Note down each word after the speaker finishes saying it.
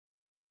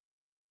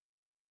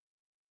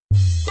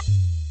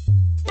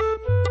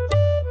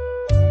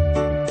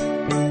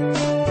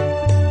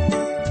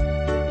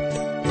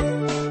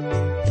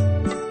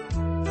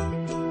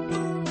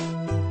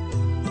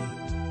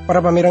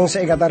Para pamirang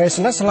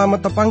seikataresna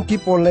selamat tepangki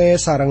pole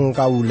sareng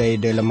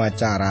kaule dalam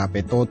acara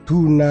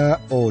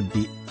Petotuna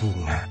Odi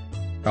Bunga.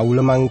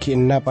 Kaule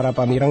mangkinna para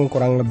pamirang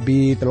kurang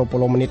lebih 30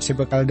 menit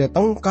sebekal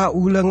datang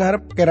kaule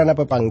ngarep kerana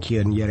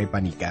pepangkian yare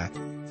panika.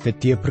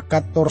 Setia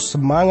berkator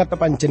semangat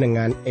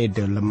panjenengan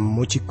dalam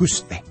muji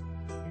Guste.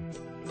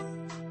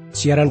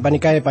 Siaran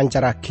panika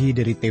pancaraki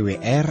dari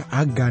TWR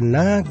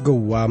Agana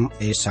Guam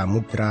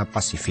Samudra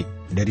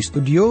Pasifik. Dari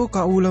studio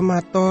kaule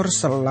matur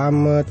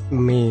selamat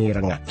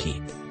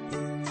mirengaki.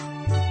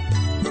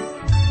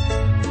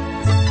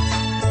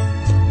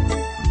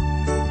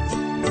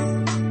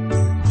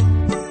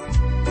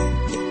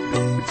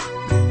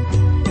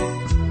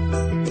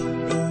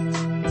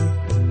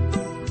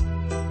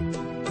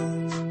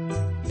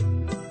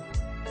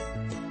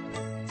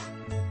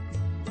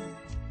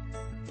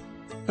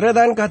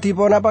 Redan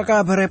katipun apa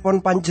kabar pon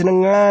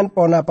panjenengan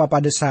pon apa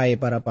pada saya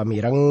para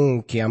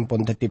pamireng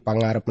kiampun teti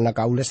pangarep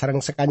kaula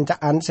sareng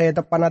sekancaan saya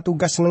tepana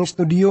tugas neng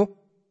studio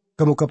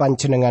kemuka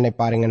panjenengan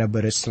paringana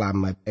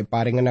bereslamet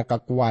paringana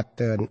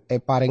kekuatan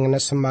paringana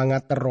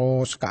semangat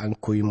terus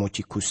kaangkuy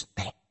muji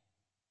Guste.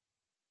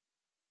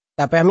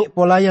 Tapi amik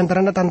pola yang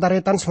terana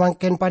tantaretan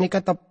semakin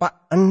panika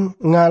tepaan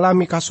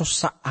ngalami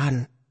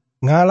kasusaan,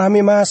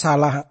 ngalami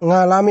masalah,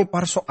 ngalami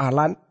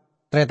persoalan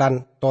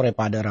tretan tore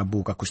pada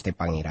Rabu ka Guste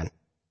Pangeran.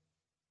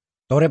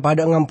 Tore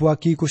pada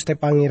ngampuaki Guste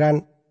Pangeran,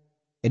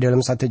 dalam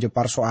satu je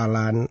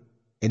persoalan,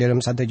 dalam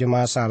satu je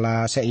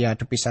masalah, saya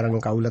depi sareng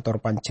kaula tor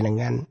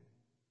panjenengan.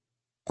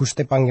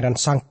 Guste Pangeran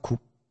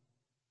sanggup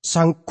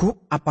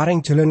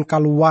apareng jalan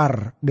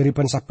keluar dari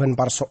pensaban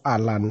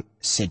persoalan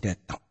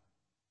sedetang.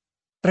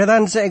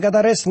 Tretan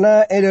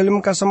seikataresna, dalam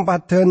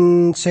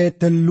kesempatan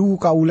sedelu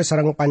kaula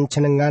sareng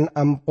panjenengan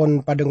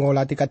ampun pada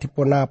ngolati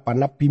katipun apa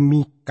Nabi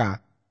Mika.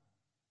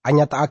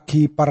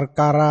 Anyataki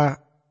perkara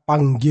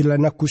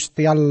panggilan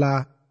Gusti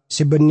Allah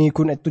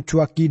sebenikun itu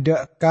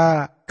cuakida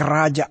ka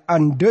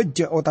kerajaan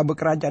Deja atau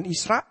kerajaan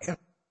Israel.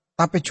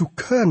 Tapi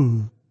juga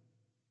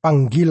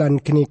panggilan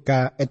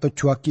kenika itu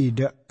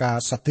cuakida ka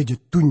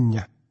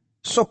satejutunya.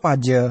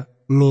 Sopaja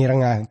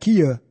mirengah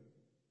kia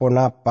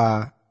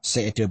ponapa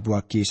seede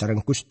buaki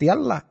sareng Gusti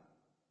Allah.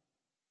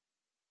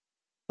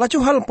 Laju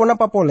hal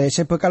ponapa pole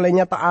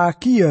sebekalnya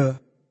tak kia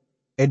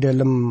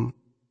dalam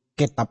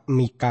kitab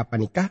Mika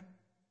panikah.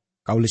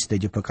 Kaulis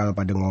saja bekal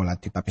pada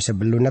ngolati, tapi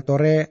sebelumnya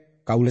tore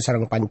kaulis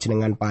sareng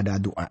panjenengan pada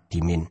doa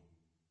dimin.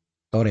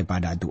 Tore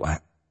pada doa.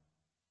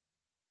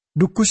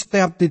 Dukus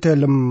tiap di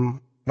dalam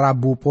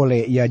Rabu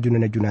pole ia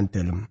junan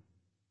dalam.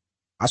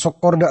 Asok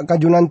korda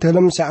kajunan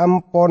dalam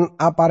seampon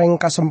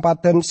apareng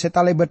kesempatan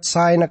setalebet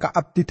saya ka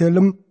abdi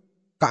dalam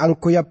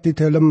kaangkoy abdi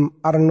dalam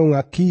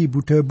arnungaki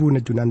budabu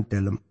najunan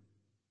dalam.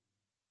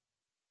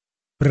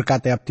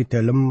 Berkata abdi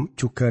dalam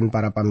juga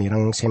para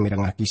pamirang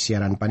semirangaki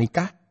siaran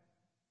panikah.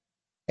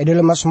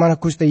 Dalam asmana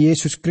Guste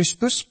Yesus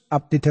Kristus,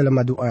 abdi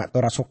dalam doa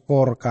tora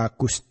sokor ka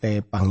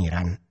Guste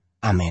Pangeran.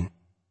 Amin.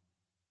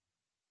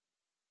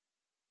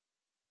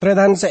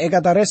 Tretan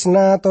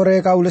seikataresna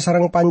tore kaule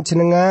sareng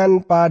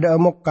panjenengan pada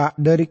moka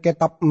dari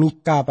kitab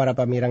Mika para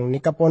pamirang.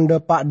 Nika ponde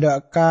pada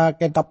ka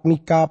kitab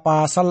Mika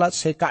pasal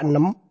seka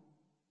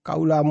 6.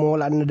 Kaula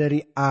molan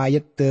dari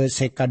ayat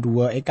seka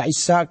 2. Eka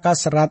isa ka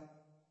serat.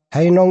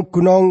 Hai nong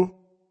gunong,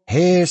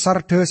 he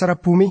sarde sara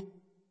bumi.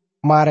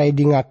 Maray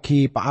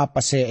dingaki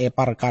paapa se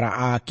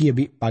parkara aki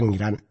bi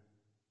Pangeran.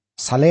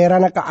 Salera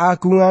na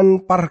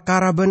kaagungan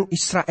parkara ben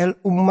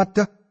Israel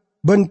umat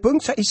ben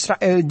bangsa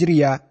Israel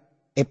jeria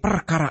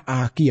perkara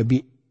aki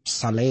bi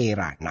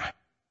salera na.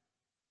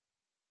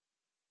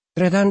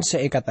 Tredan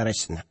se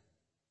ekataresna.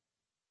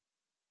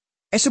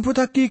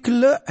 Sebutaki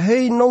kele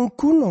hei nong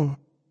gunong.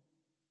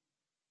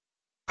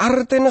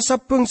 Artena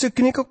sabeng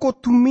segini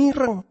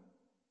kekotumireng.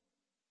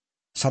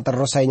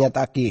 Saterusainya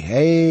taki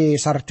hei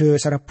sarde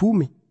sara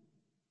bumi.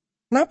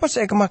 Napa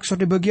saya kemaksud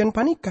di bagian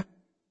panika?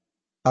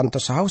 Tanto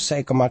saus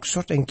saya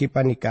kemaksud engki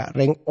panika.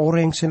 Reng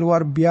orang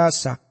seluar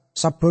biasa.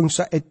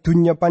 Sabangsa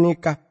dunya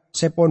panika.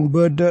 Sepon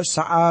beda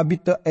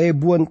saabita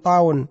buan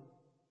tahun.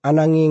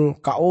 Ananging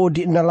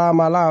kaodi na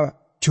lama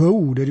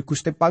jauh dari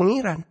Guste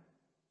Pangeran.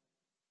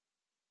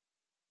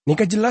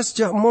 Nika jelas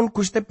jamon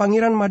Guste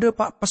Pangeran mada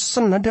pak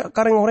pesen ada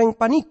kareng orang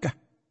panika.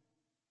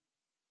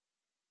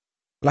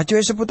 Laju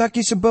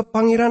sebutaki sebab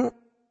Pangeran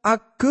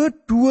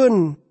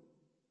ageduan.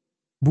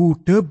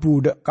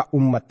 Budak ka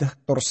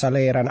umat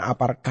torsaleran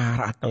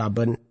aparkara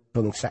kelaban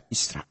bangsa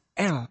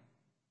Israel.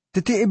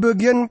 Teti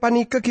bagian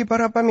panika ki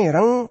para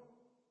pamirang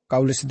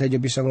kaulis saja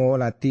bisa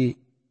ngolati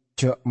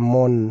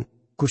jemon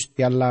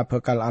Gusti Allah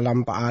bakal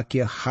alam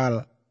paaki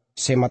hal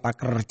semata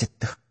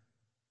kerjet.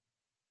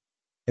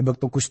 Ebek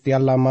tu Gusti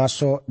Allah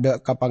masuk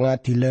dek ka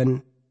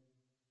pengadilan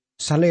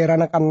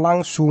saleran akan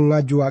langsung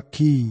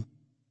ngajuaki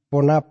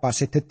ponapa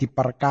seteti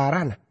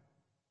perkara.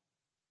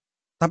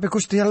 Tapi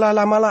Gusti Allah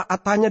lamalah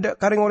atanya dak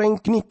kareng orang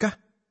kinikah.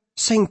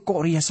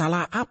 Sengkok ria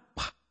salah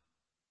apa?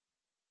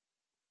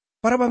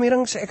 Para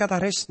pamirang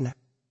seikataresna.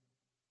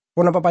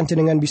 Ponapa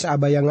panjenengan bisa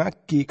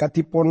abayangaki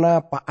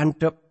katipona pa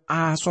andep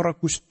asora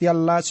Gusti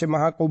Allah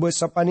semaha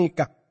kobesa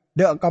panika.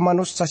 Dak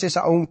kamanus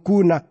sasesa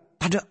ungkuna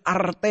tada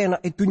artena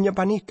itunya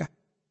panika.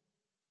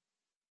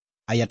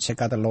 Ayat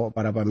seka telo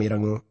para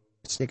pamirang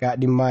seka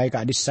dimai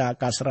ka disa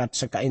kasrat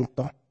seka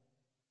into.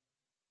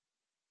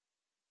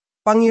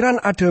 Pangeran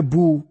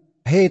adebu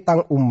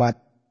hetang umat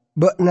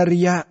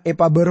beneria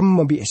epa berem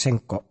mebi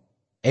sengko.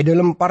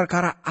 Dalam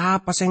perkara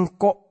apa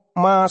sengko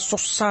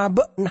masuk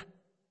sabe nah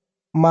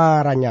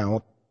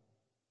maranyaut.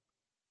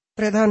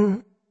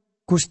 Tretan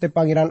Gusti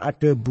Pangeran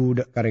adebu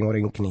dek kareng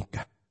orang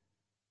kenika.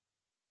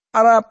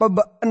 Arapa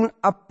baan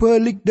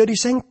abalik dari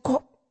sengko.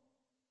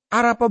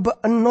 Arapa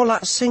baan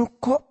nolak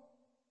sengko.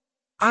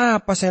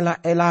 Apa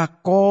sela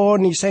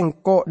elakoni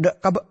sengko dek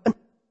kabaan.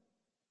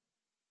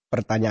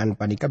 Pertanyaan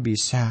panika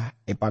bisa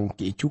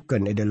epangki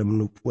icukan dalam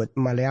nubuat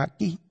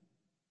Maleaki.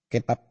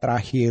 Kitab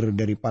terakhir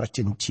dari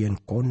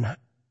perjanjian kona.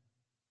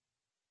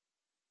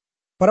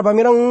 Para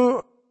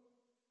pamirang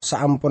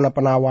saampuna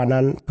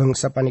penawanan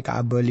bangsa panika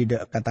abeli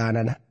dek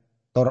katanana.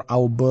 Tor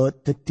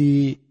aubet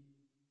teti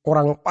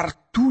orang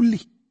partuli.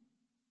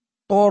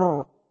 Tor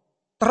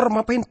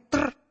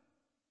termapenter.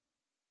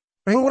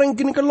 Reng-reng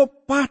gini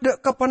kelopah dek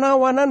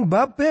kepenawanan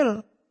Babel.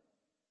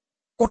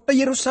 Kota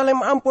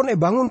Yerusalem ampun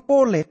bangun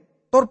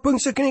pole. Tor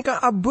bangsa gini ka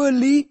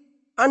abeli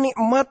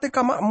anikmate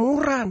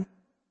kamakmuran.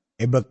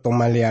 Ebek tong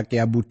Maleaki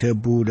abu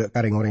debu dek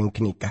kareng-reng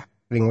gini ka.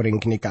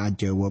 Reng-reng gini ka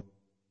ajawab.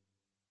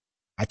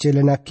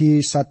 Ajelenaki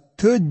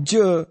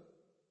sateje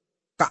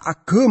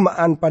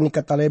keagamaan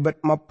panika talebet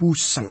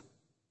mapusan.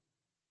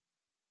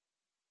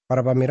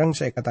 Para pamirang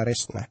saya kata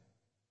resna.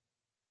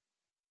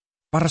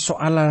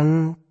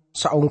 Persoalan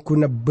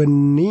saungkuna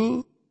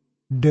beni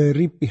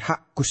dari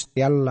pihak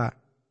Gusti Allah.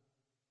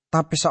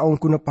 Tapi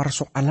saungkuna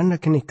persoalan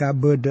kenika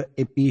beda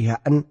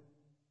pihaan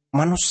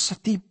manusia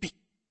tipi.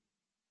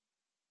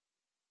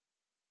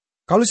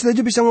 Kalau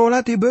saja bisa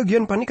ngolati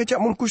bagian panika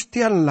cak mun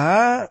Gusti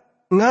Allah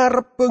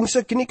ngarep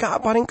bangsa kenika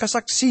aparing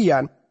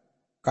kesaksian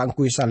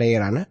kangkui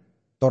salerana.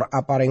 Tor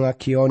apareng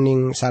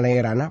akioning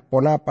salerana,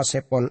 pona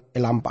pasepon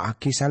elampa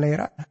aki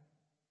salerana.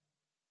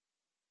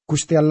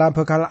 Gusti Allah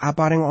bakal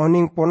apareng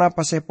oning pona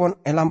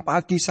pasepon elampa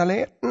aki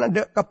salerana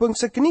dek kapeng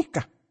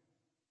sekenika.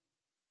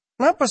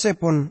 Napa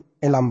sepon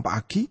elampa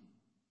aki?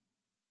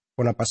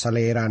 Pona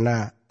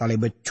pasalerana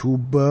talebet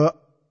cuba.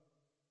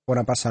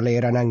 Pona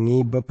pasalerana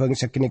ngibe beng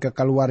sekenika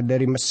keluar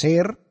dari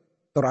Mesir.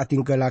 Tor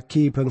ating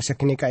laki beng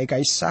sekenika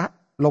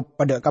ikaisa. Lop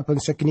pada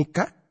kapeng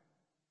sekenika.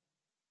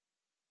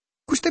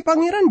 Gusti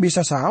Pangeran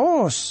bisa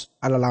saos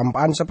ala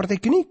lampaan seperti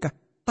kinika.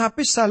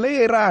 Tapi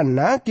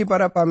salerana ki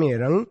para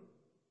pamirang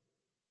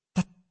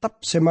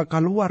tetap sema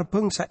keluar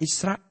bangsa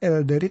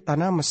Israel dari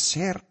tanah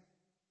Mesir.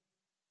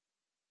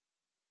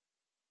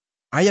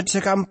 Ayat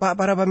sekeempat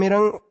para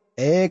pamirang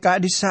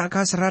kak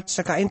disaka serat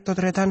sekain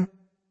totretan.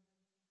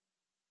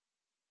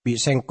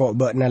 Bisengkok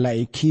bak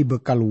nalaiki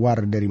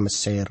bekeluar dari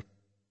Mesir.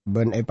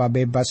 Ben epa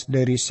bebas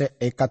dari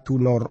eka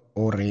tunor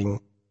orang.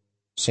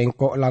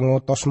 Sengkok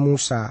langotos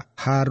Musa,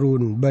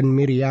 Harun, ben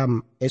Miriam,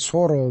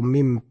 esoro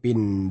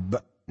mimpin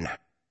bekna.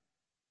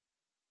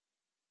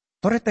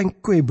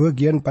 Toreteng kue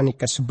bagian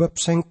panika sebab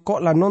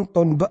sengkok la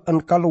nonton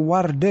been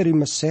keluar dari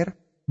Mesir,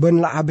 ben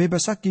la abe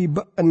basaki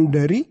been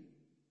dari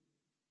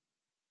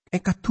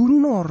eka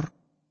tunor.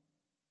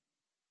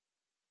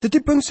 Teti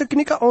bangsa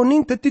kini ka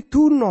oning teti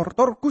tunor,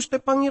 tor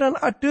Gusti Pangeran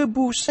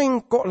adebu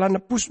sengkok la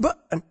nepus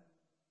been.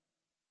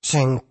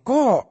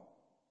 Sengkok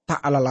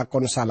tak ala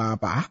lakon salah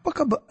apa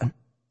ka been.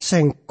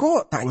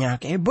 Sengko tak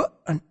nyake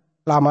been.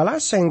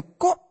 Lamalah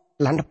sengko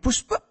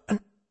landepus been.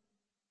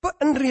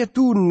 Been ria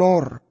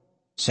tunor.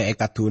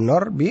 Seeka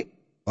tunor bi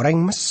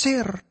orang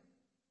Mesir.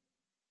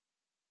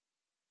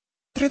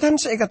 Tretan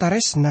seeka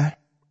taresna.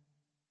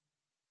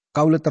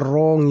 Kau le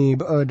terongi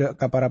beedek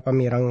ka para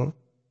pamirang.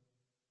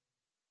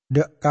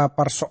 Dek ka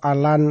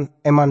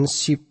persoalan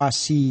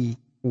emansipasi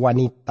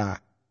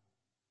wanita.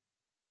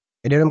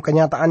 Dalam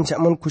kenyataan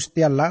jakmun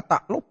Gusti Allah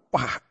tak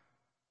lupa.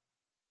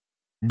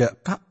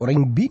 Deka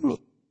orang bini.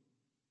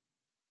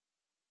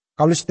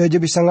 Kalau saja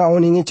bisa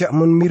ngaoningi cak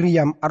mun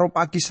Miriam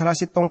aropaki salah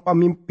sitong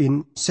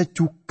pamimpin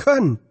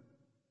sejukan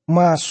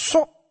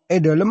masuk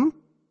dalam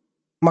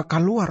maka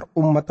luar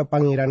umat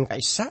pangeran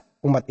kaisa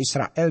umat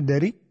Israel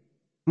dari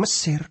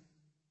Mesir.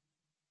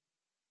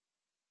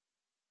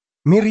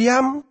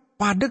 Miriam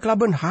pada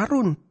kelaban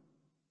Harun.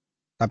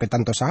 Tapi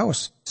tanto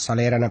saos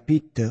salerana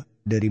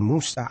pite dari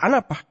Musa.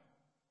 Anapa?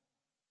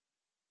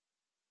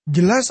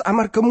 Jelas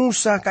amar ke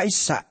Musa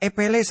kaisa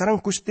epele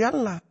sarang Gusti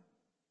Allah.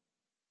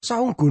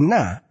 Saung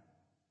guna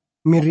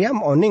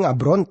Miriam oning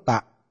abronta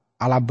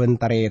ala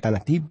bentare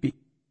tanah tibi.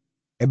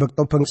 Ebek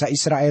to bangsa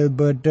Israel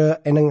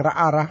bede eneng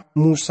raarah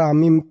Musa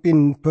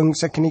mimpin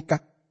bangsa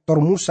kenika. Tor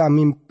Musa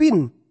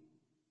mimpin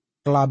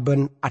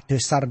kelaben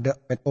adesar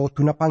dek peto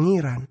tuna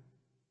pangeran.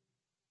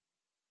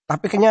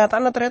 Tapi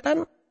kenyataan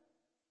tretan.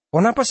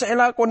 Kenapa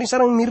seela koni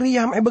sarang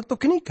Miriam ebek to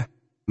kenika?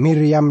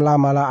 Miriam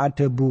lamala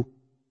adebu.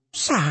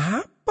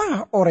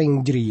 Siapa orang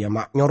jeria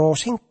mak nyoro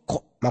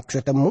sengkok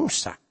maksudnya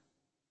Musa.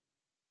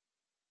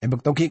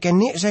 Ebek toki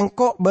keni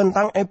sengkok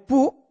bentang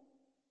epu.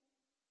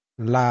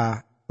 La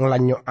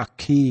ngelanyo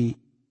aki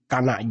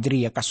kanak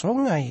jeria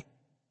kasongai.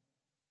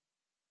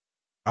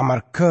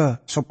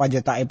 Amarga supaya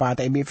tak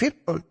epate bi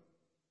Fir'aun.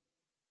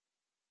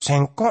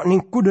 Sengkok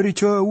niku dari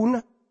jauh na.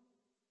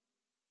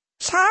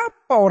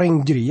 Sapa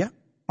orang jeria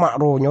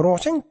makro nyoro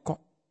sengkok.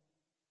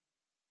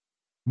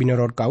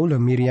 Binurut kaula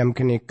Miriam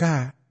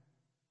keneka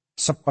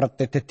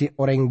seperti teti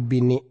orang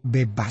bini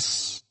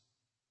bebas.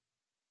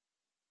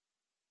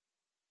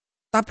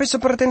 Tapi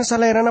seperti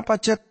salerana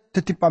pacet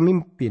teti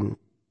pamimpin.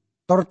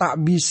 Tor tak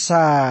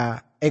bisa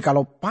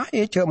kalau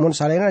pae cek mun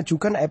salerana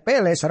juga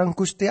epele sarang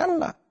Gusti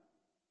Allah.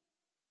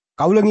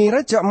 Kaula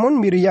ngira cek mun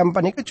Miriam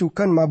panika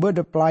juga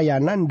mabede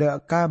pelayanan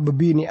deka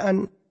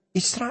bebinian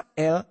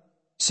Israel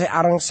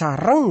searang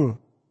sareng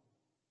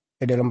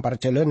dalam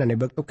perjalanan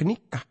ebektu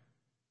kenikah.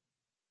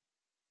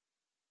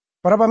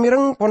 Para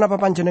pamireng pon apa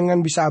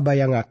panjenengan bisa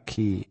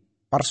abayangaki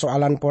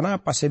persoalan pon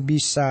apa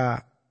sebisa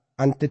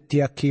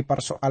antetiaki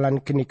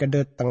persoalan kini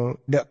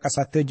kedeteng dek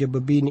kasateja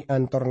bebini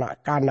antor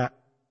nak kana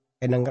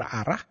eneng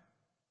arah.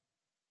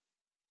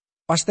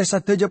 Pasti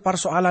sateja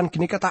persoalan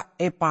kini kata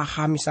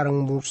pahami sareng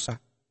Musa.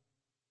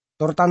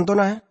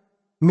 Tortantona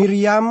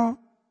Miriam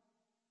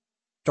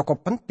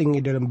cukup penting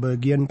di dalam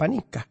bagian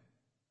panikah.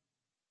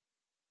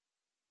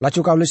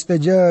 Laju kaulis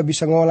teja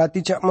bisa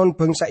ngolati cak mon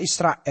bangsa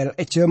Israel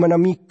eja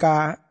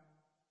menamika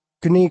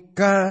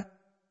genika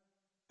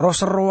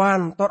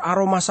roseruan tor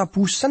aroma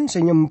sabusan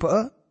senyempe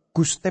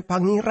Guste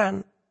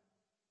Pangeran.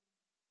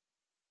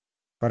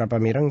 Para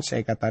pamireng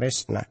saya kata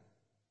resna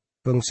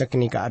bangsa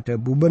genika ada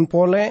buben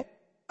pole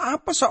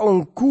apa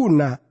saong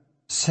guna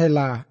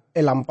sela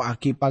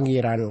elampaki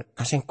pangeran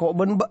kasengkok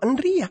ben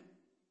beendria.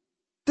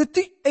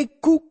 Teti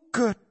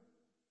gugat.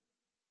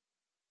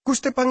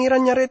 Guste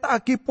Pangeran nyareta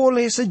aki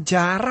pole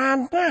sejarah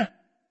nah.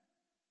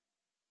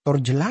 Tor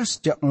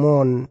jelas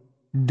jakmon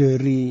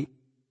dari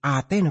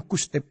atena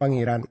Guste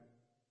Pangeran.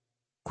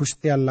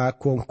 Gusti Allah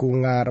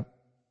kuangkungar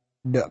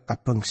dek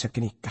kapeng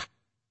sekenikah.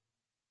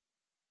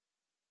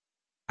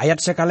 Ayat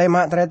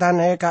sekalema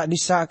tretan eka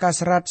disaka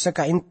serat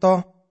seka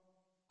into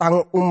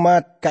tang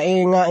umat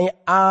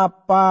kaengai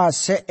apa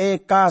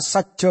seeka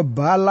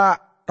sajebala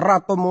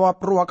ratu mua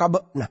purwaka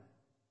bekna.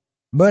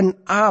 Ben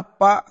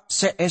apa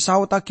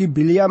seesau taki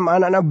Biliam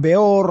anakna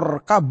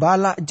Beor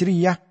kabala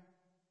jeriah.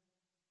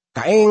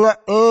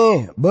 Kaenga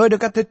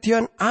bedekat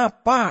tetian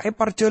apa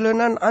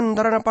perjalanan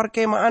antara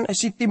parkemaan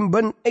Sitim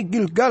ben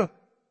Gilgal.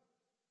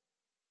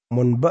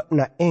 Mun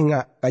bekna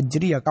enga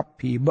kajria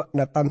kapi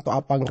bekna tanto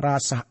apa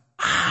ngerasa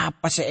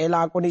apa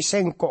seela aku ni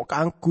sengkok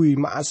kaangkui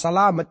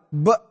maasalamat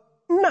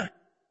bekna.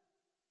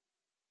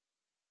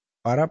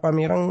 Para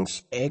pamirang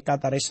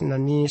katares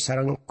nani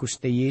sarang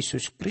Gusti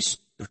Yesus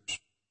Kristus.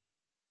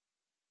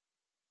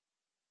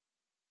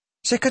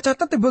 Saya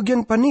catat di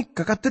bagian panik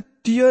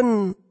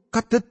katetian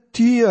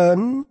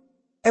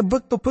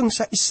ebek to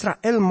bangsa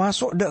Israel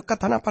masuk ke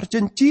tanah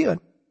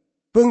perjanjian.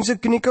 Bangsa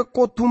kini ke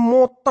kotu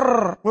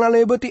motor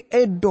ngalebeti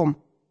Edom.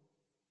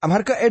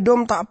 Amarga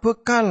Edom tak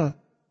bekal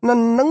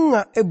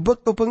nenenga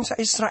ebek to bangsa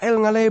Israel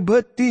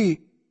ngalebeti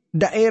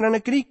daerah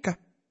negrika.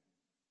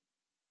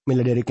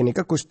 Mila dari kini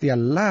ke Gusti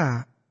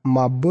Allah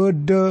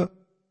mabede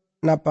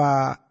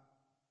napa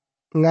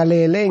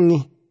ngalelengi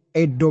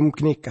Edom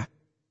kenika.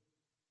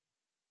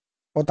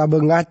 Ota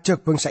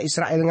bengacek bangsa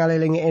Israel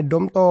ngalelengi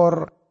Edom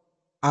tor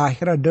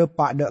akhirnya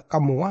depak dek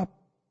Moab.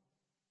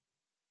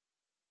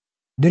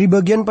 Dari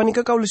bagian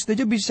panika kaulis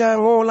saja bisa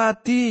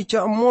ngolati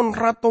camon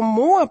ratu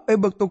Moab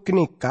ebek tu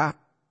kenika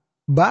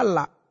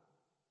bala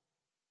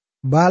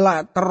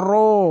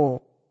tero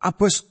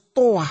apes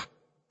toah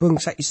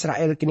bangsa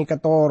Israel kenika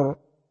tor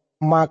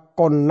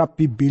makon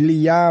Nabi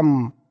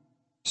Biliam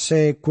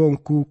se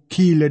gongku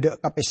gila dek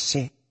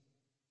kapese.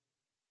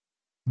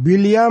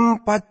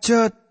 Biliam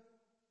pacet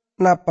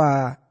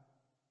napa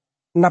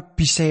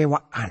nabi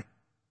sewaan.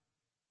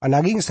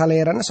 Anaging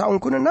saleran saung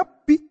kuna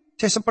nabi.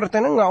 Saya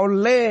sepertinya nggak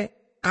oleh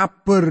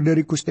kabar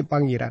dari Gusti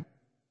Pangeran.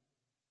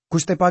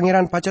 Gusti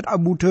Pangeran pacet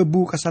abu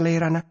debu ke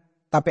salerana.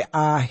 Tapi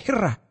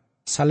akhirnya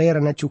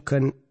salerana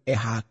juga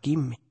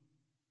hakimi.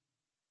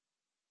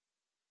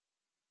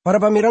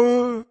 Para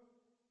pamirang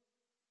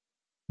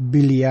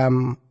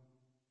Biliam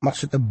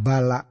maksudnya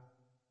bala.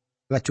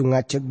 Laju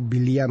ngacek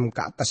Biliam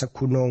ke atas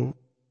gunung.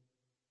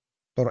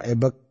 Tor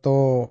ebek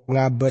to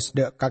ngabes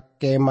dek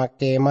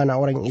kakema na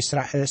orang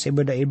Israel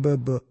sebeda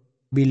ebebe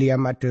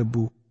Biliam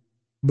adebu.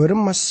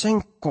 Bermas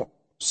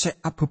sengkok se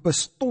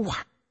abebes tua.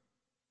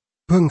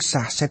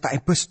 Bangsa se tak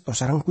ebes to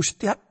sarang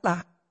Gusti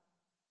Allah.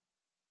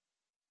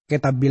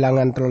 Kita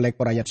bilangan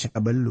telek ayat seka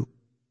belu.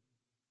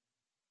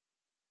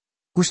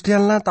 Gusti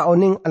Allah tak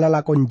oning ala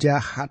lakon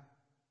jahat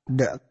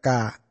dek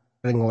ka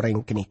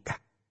reng-oreng kenika.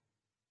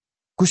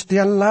 Gusti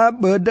Allah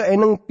beda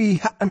eneng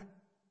pihaan.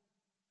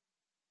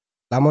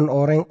 Lamun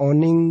orang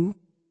oning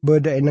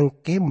beda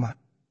eneng kema.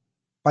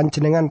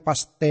 Panjenengan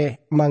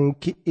paste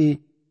mangkii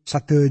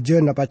sateja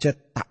napa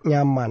cet tak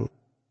nyaman.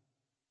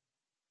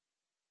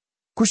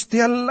 Gusti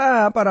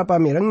Allah para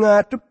pamireng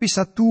ngadepi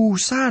satu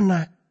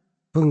sana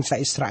bangsa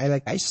Israel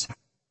kaisa.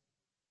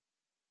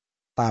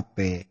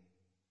 Tapi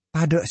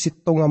pada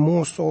situ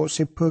ngamoso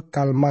si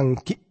bekal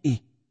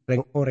mangkii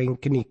reng orang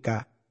kenika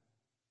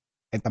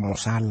eta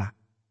salah.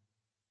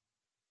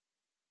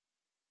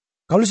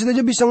 Kalau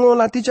saja bisa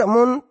ngolati cak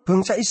mon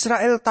bangsa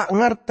Israel tak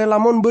ngerti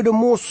lamun beda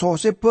musuh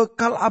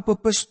sebekal apa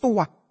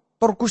pestua.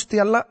 Tor Gusti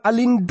Allah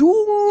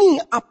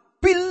alindungi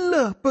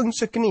apila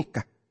bangsa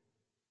kenika.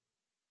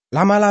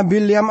 Lama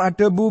Biliam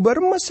ada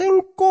bubar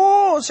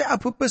mesengko se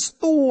apa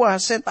pestua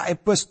se tak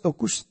pesto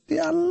Gusti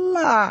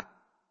Allah.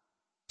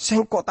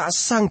 Sengko tak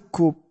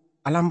sanggup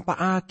alam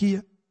paaki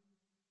ya.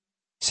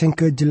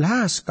 Sengke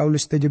jelas kalau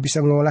saja bisa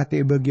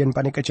ngolati bagian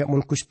panika cak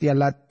mon Gusti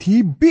Allah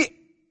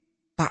tibi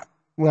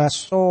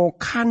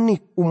ngaso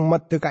kanik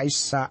umat de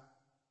kaisa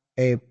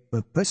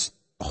bebes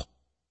toh.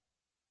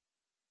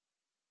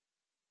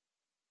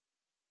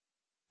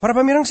 Para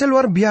pamirang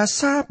seluar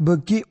biasa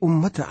bagi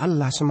umat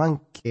Allah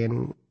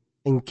semangkin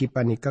ingki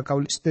panika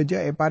kaulis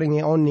teja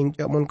paringi oning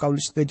jamon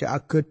kaulis teja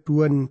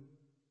ageduan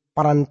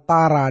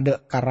parantara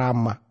de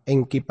karama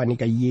ingki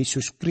panika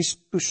Yesus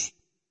Kristus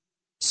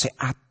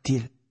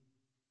seadil.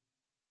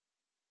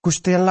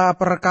 Gusti Allah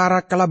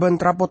perkara kalaban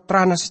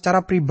trapotrana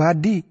secara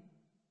pribadi.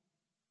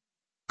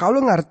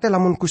 Kaulah ngerti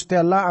lamun Gusti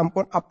Allah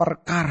ampun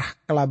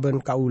perkara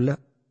kelaban kaula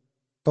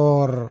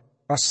tor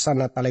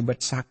rasana talebat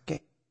sake.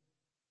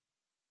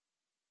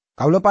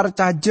 Kaula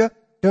percaya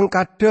dan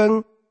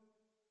kadang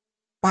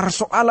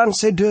persoalan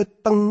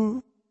sedeteng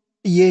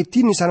iye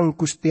dini sareng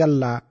Gusti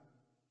Allah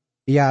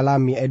ia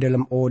alami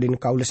dalam odin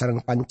kaula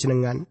sareng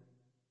panjenengan.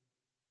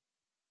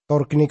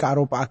 Tor kini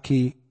kaarupa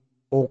aki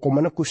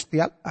komana Gusti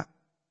Allah.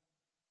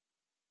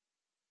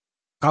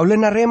 Kaula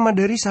narema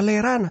dari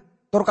salerana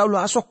tor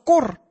kaula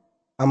asokor.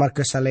 Amar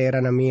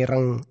kesalera na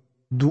mirang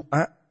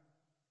doa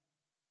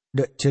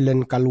de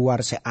jalan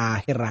keluar se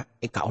akhira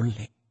eka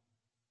oleh.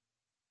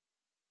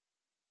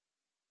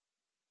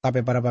 Tapi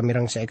para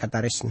pamirang se eka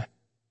tarisna.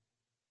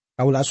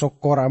 Kaula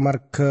sokor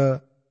amar ke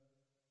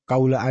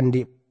kaula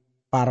andi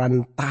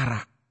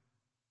parantara.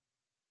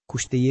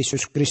 Gusti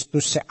Yesus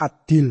Kristus se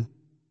adil.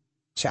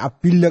 Se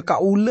abila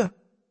kaula.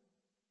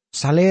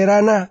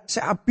 Salerana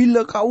se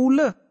abila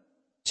kaula.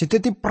 Se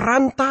teti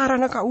perantara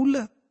na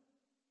kaula.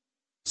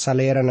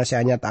 Salera na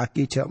siya nyata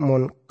aki cak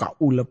mon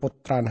kaula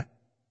putrana.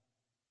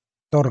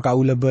 Tor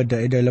kaula beda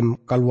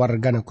dalam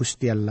keluarga na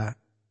Gusti Allah.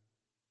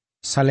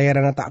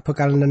 Salera na tak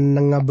bekal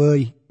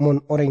nenengabay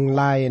mon orang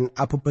lain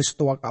apa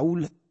pestua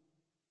kaula.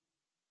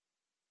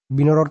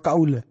 Binoror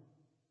kaula.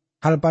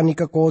 Hal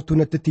panika kotu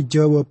na teti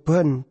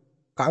jawaban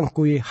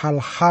kaangkui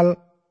hal-hal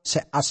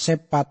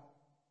seasepat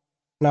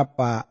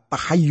napa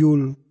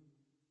tahayul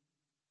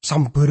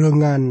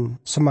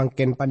samberengan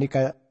semangkin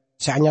panika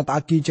siya nyata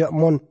aki cak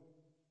mon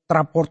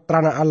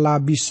traportrana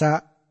Allah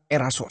bisa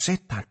erasok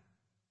setan.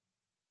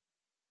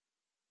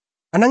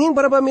 Ananging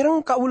para pamirang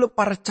kaula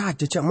percaya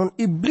cak mon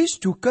iblis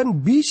juga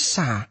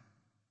bisa.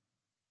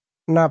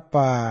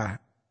 Napa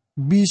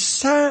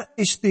bisa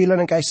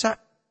istilah ng kaisa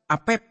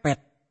apepet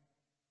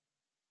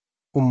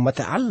umat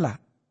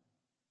Allah.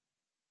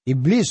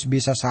 Iblis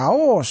bisa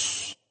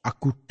saos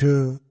aku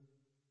de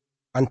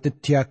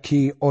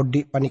antetiaki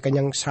odik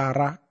panikanyang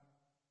sara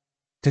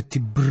dadi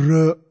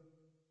bre.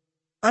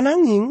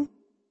 Ananging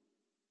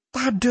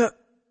tada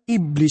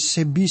iblis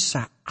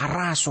sebisa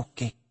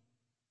arasoke.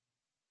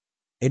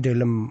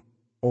 Dalam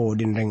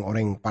odin reng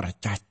orang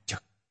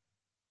parcacak.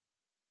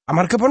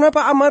 Amarga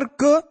kenapa?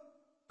 Amarga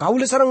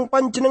kaula sareng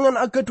panjenengan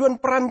agaduan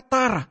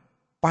perantara.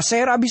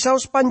 Pasera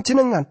bisaos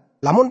panjenengan.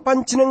 Lamun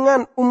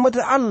panjenengan umat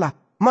Allah.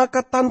 Maka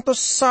tanto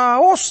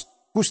saos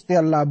Gusti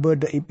Allah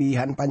beda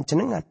ipihan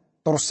panjenengan.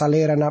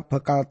 Torsalerana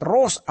bakal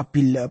terus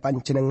apila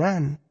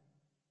panjenengan.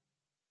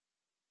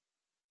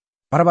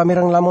 Para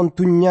pamirang lamun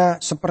tunya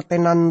seperti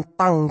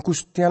nantang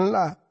Gusti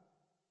Allah.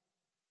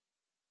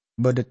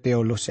 Beda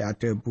teolo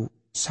seada bu.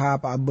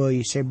 Sapa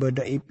abai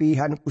sebeda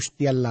ipihan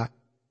Gusti Allah.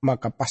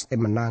 Maka pasti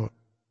menang.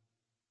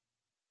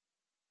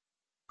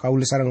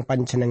 Kaula sareng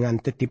panjenengan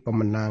teti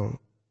pemenang.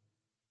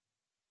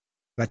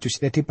 Laju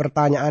teti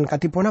pertanyaan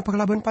katipun apa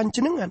kelaban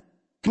panjenengan.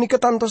 Kini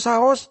ketanto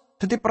saos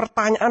teti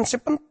pertanyaan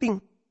sepenting.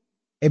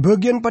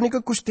 Bagian panika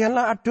Gusti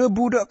Allah ada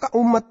budak ka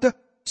umat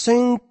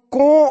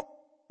sengko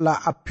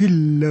la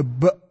abil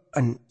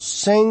lebaan.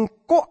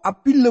 Sengko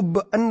abil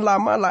lebaan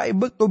lama la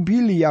beto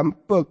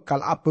Biliam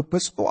bekal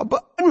abebes to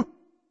abaan.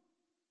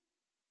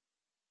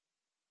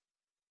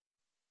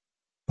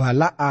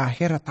 Bala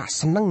akhir tak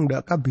seneng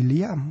dak ka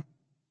Biliam.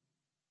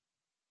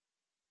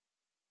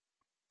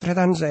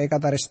 Tretan saya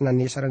kata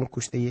resnani sareng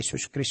Gusti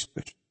Yesus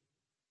Kristus.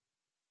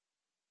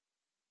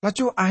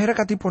 Laju akhirnya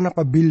katipun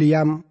apa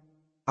Biliam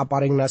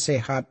aparing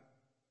nasihat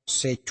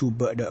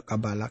secuba dak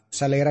kabalak.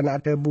 Saleran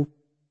ada bu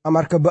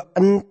amarga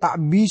been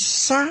tak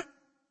bisa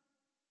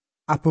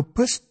apa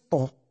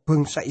besto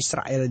bangsa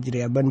Israel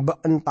jadi ban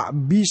been tak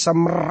bisa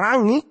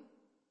merangi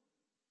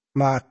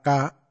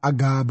maka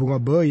aga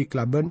bunga baik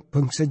laban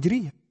bangsa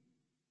jeria.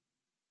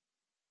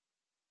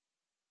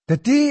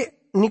 Jadi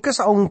nika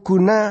saung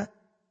guna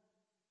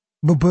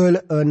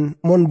bebeleen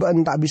mon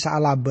been tak bisa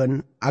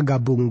alaban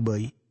agabung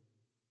bayi.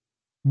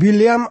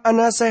 Biliam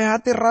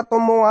anasehati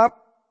Ratu Moab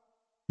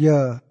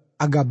ya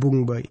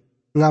agabung bayi.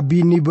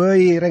 Ngabini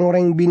bayi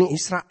reng-reng bini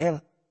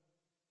Israel.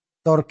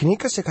 Tor kini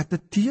ka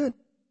sekatetian.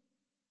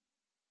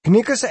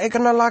 Kini ka saya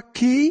kenal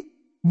lagi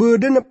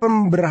bedena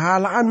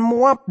pemberhalaan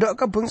Moab dak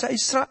ke bangsa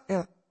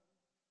Israel.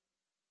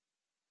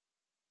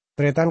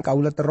 Tretan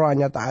kaula tero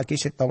anya taaki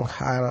setong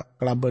hal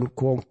kelaban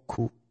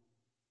kuongku.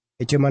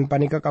 Cuman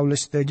panika kaula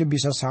setuju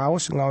bisa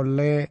saus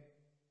ngaule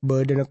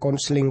bedena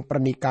konseling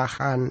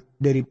pernikahan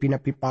dari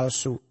pinapi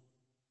palsu.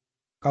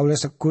 Kaula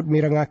sekut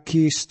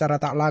mirengaki secara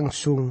tak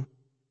langsung.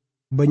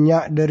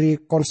 Banyak dari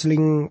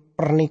konseling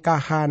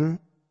pernikahan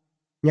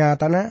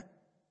nyatana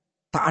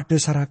tak ada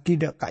saraki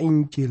dak ka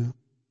Injil.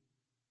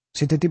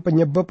 Seteti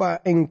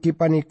penyebab engki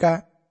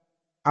panika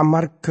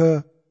amar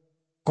ke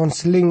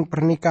konseling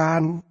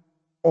pernikahan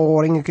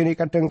orang kini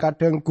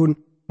kadang-kadang gun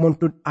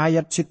muntut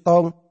ayat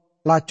sitong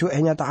laju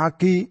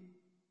nyataaki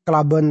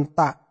kelaban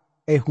tak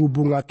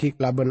hubungaki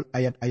kelaban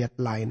ayat-ayat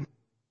lain.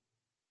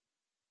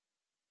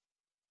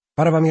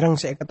 Para pamirang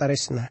saya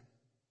kataresna.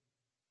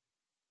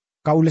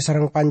 Kaula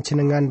sareng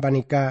panjenengan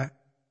panika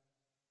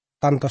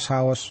tanto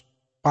saos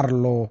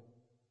parlo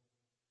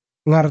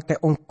ngarte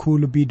ongku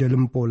lebih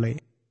dalam pole.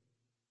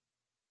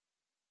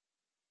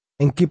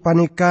 Engki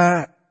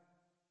panika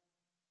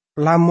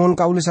lamun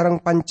kaula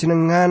sareng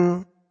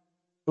panjenengan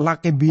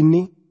laki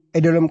bini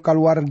dalam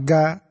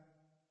keluarga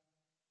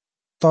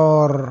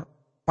tor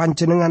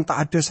panjenengan tak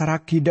ada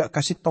saraki dak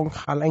kasih tong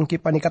hal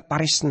engki panika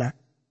tarisna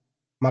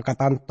maka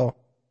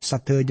tanto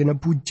sadayana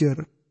bujer.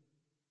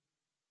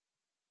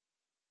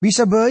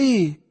 Bisa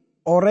bayi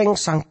orang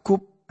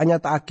sangkup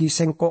hanya taaki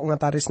sengkok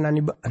ngatarisna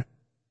ni baan.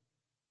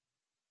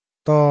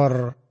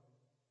 Tor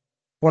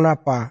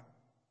ponapa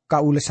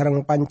kaula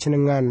sareng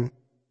panjenengan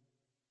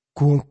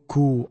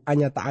gungku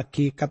hanya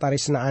taaki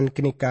katarisnaan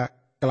kenika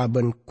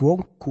kelaban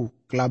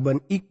gungku,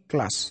 kelaban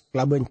ikhlas,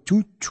 kelaban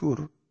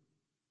jujur.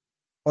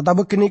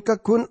 Otabe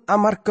kenika kun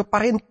amar ke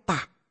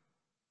parentah.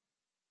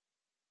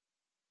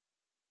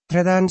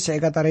 Tretan saya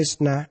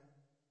katarisna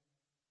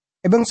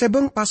ebang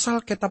sebeng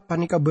pasal kitab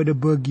panika beda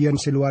bagian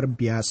seluar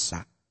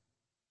biasa.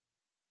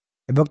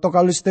 Ebang to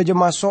kalau setuju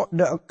masuk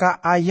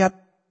ka ayat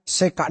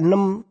seka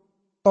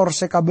 6 tor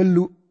seka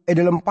belu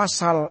dalam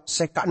pasal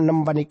seka 6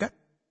 panika.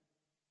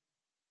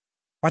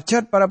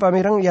 Pacat para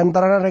pamirang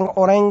yantara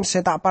orang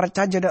setak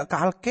percaya dak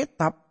ka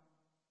Alkitab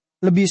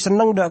lebih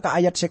senang dak ka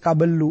ayat seka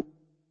belu.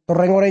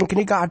 Orang-orang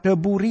kini ka ada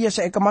buri ya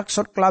saya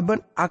kemaksud kelaban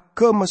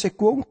agama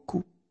sekuongku.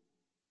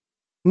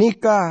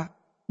 Nikah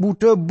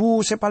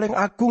budebu sepaling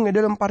agung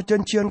dalam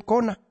perjanjian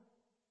kona.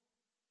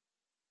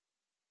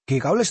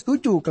 Kaulah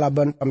setuju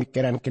kelaban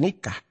pemikiran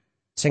kenikah.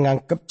 Saya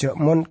nganggep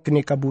jekmon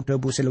kenikah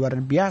budebu seluar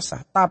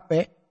biasa.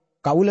 Tapi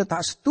kaulah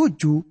tak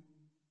setuju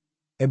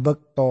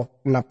ebek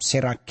to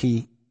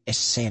napseraki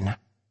esena.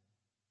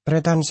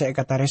 Tretan saya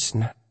kata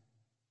resna.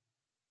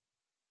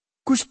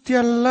 Gusti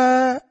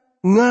Allah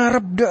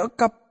ngarep dak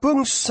ka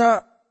bangsa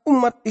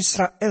umat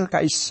Israel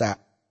kaisa.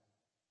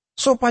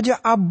 Sopaja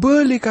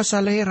abeli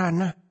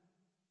kasalerana.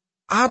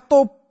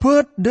 Atau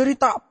bet dari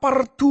tak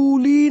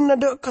partuli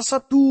nada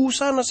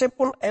kesatusan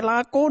sepon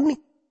elakoni.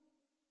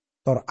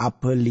 Tor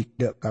abelik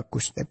dek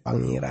kakuste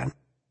pangeran.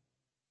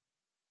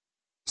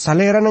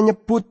 Salerana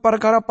nyebut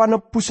perkara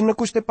panebus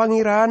nekuste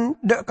pangeran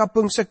dek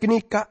kabeng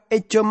sekenika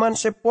ejaman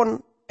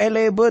sepon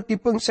elebe di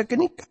beng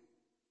sekenika.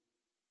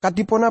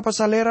 Katipon apa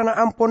salerana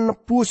ampon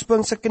nebus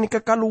beng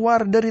sekenika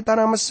keluar dari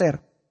tanah Mesir.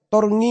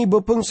 Tor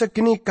ngibe beng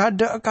sekenika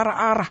dek kara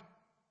arah.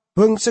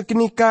 Beng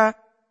sekenika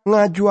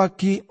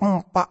ngajuaki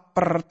 4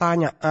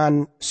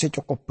 pertanyaan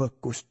secukup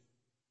bagus.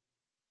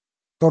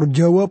 Tor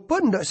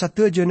jawaban ndak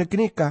satu aja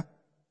nekenika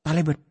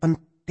talebat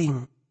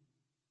penting.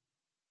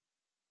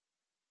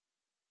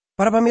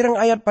 Para pamirang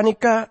ayat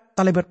panika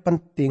talebat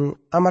penting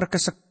amar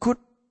kesekut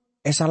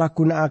salah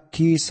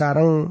gunaaki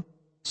sareng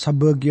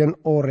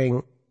sebagian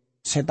orang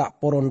setak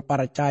poron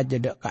parca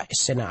jadak ka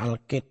esena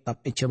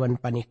Alkitab jaman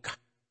panika.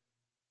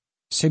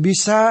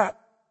 Sebisa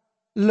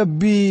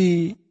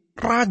lebih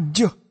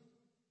rajo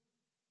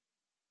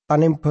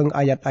tanembeng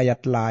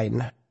ayat-ayat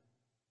lain.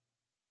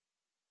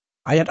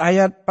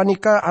 Ayat-ayat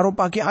panika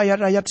arupaki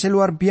ayat-ayat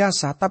seluar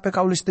biasa. Tapi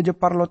kaulis teje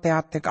parlo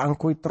teate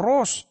kaangkui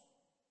terus.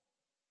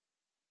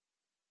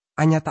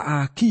 Anya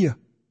taaki ya.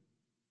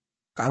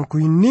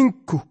 Kaangkui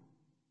ningku.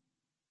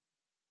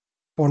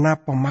 Pona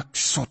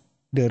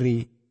pemaksud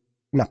dari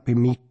Nabi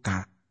Mika.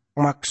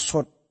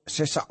 Maksud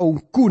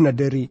sesaungkuna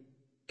dari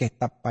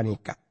kitab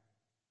panika.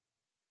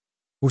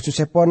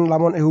 Khususnya pon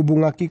lamun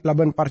hubungaki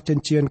kelaban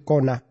perjanjian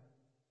kona.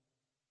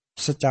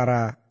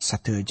 Secara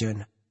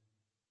satejen.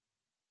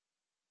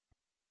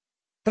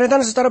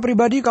 Tretan secara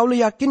pribadi kau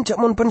yakin cak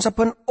mon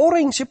pensapen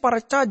orang si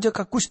parcaja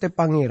ka Gusti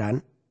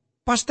Pangeran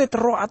pasti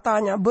tero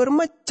atanya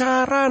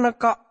bermecara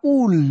naka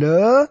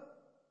ule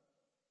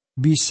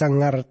bisa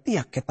ngerti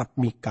ya kitab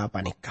Mika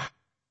panika.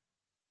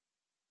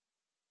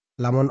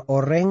 Lamun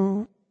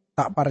orang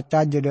tak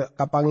parcaja de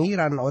ka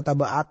Pangeran atau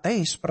ba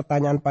ateis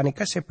pertanyaan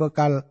panika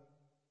sebekal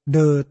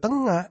de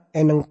tengah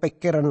eneng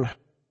pikiran lah.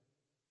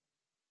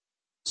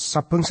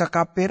 Sabeng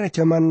sakapir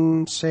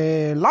zaman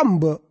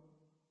selambe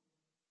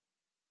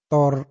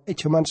tor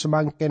zaman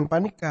semangken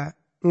panika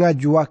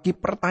ngajuaki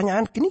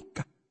pertanyaan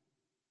kenika.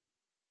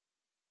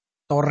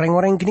 Toreng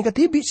orang kenika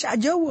tibi saya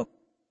jawab.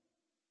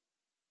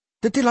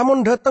 Dadi lamun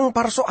dateng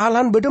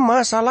persoalan beda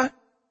masalah,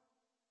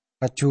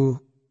 maju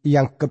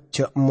yang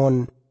kebjak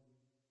mon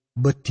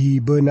bedi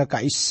bena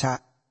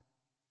kaisa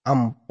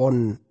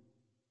ampon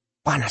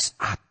panas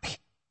ati.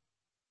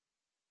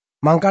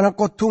 Mangkana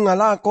kudu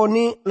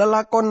ngalakoni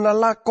lelakon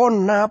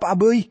na apa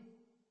abeuy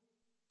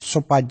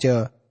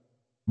supaya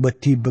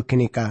bedi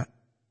begini ka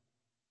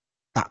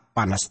tak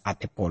panas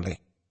ati pole.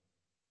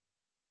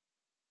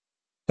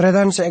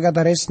 Tretan saya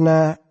kata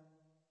resna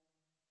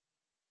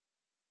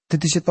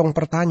dadi sitong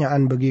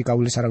pertanyaan bagi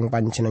kaula sareng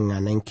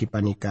panjenengan yang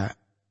kipanika.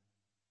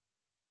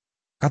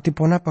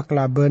 Katipun apa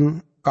kelaben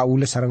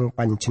kaula sareng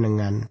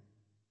panjenengan?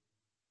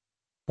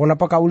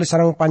 Punapa kaula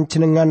sareng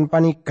panjenengan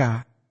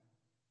panika?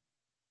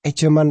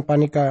 Jaman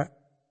panika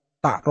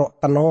tak rok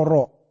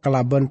tenoro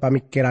kelaben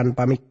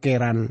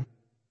pamikiran-pamikiran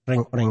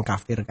reng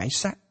kafir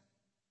kaisa.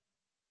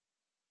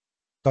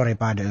 Tore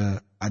pada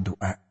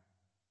adua.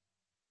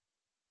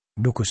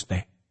 Dukus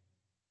teh.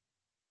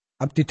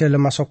 Abdi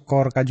dalem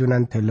masokor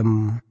kajunan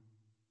dalem.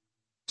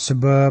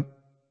 Sebab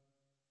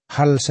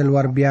hal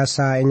seluar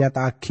biasa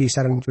nyataki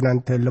sareng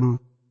junan dalem.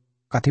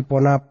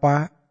 Katipun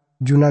apa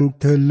junan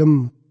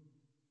dalem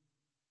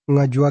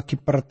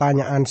ngajuaki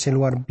pertanyaan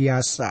seluar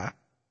biasa.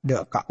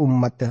 Dek ka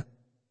umat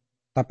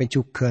tapi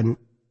juga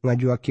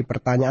ngajuaki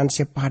pertanyaan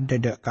sepada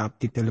dek ka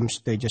abdi dalam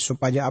sedaja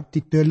supaya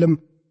abdi dalam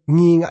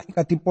ngingat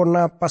katipun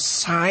apa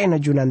sae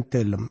najunan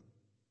dalam.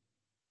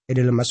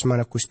 Dalam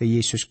asmana Gusti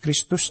Yesus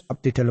Kristus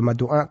abdi dalam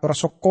doa ora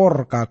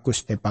syukur ka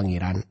Gusti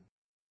Pangeran.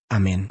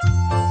 Amin.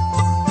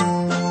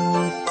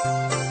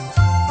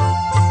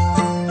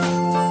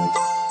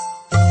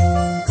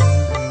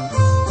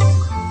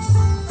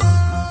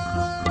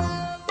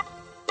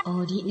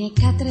 Odi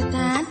nekat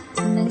retan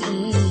nang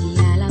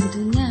alam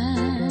dunia,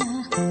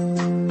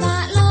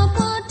 tak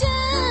lopo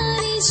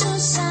dari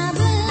susah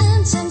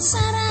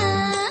sengsara.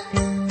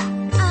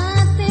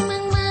 Ate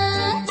mang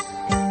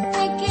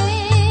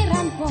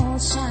pikiran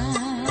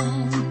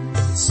bosan,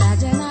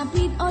 saja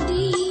napit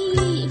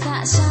odi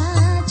tak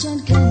sajen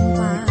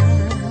gempar.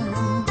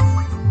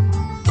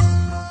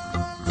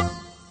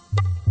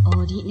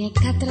 Odi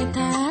nekat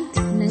retan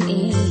nang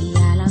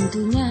alam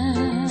dunia.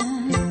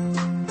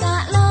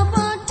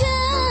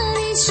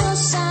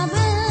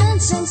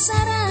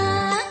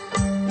 Sengsara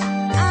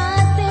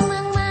ate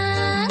mang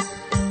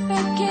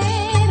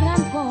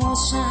pikiran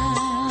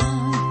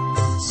bosan,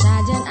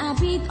 sajan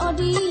abid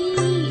odi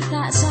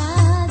tak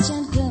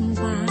sajan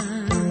gempar.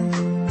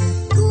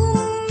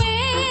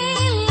 Kumelange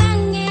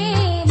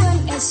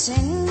ben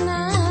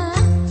esena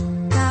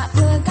tak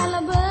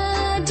bekal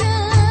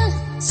beda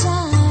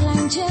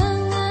salang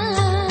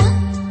jengah,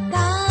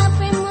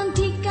 tapi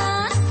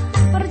muntika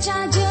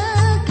percaya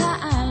ka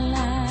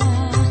Allah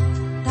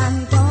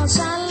tanpa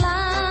salah.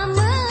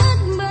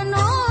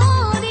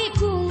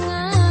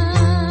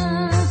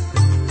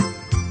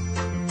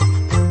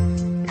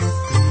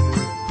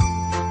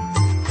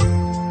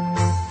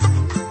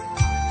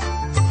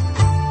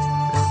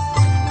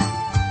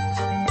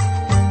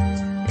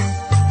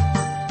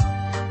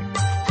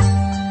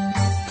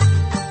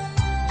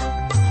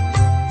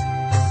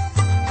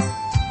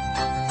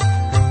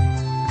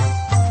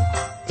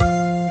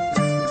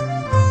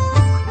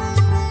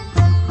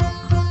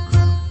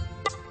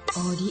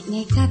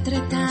 Nekat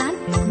retan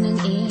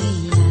nang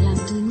alam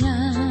dunia,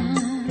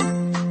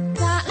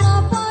 tak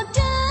lopo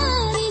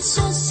dari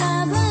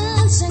susah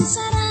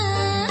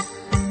sengsara.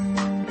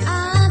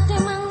 Ate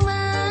mang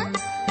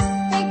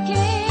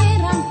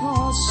pikiran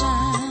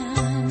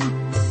bosan,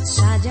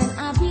 sajan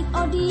abid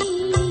odi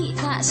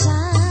tak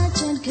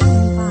sajen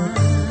gempar.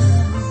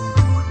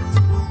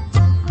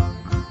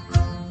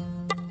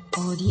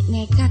 Odi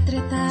nekat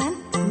retan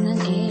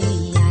nang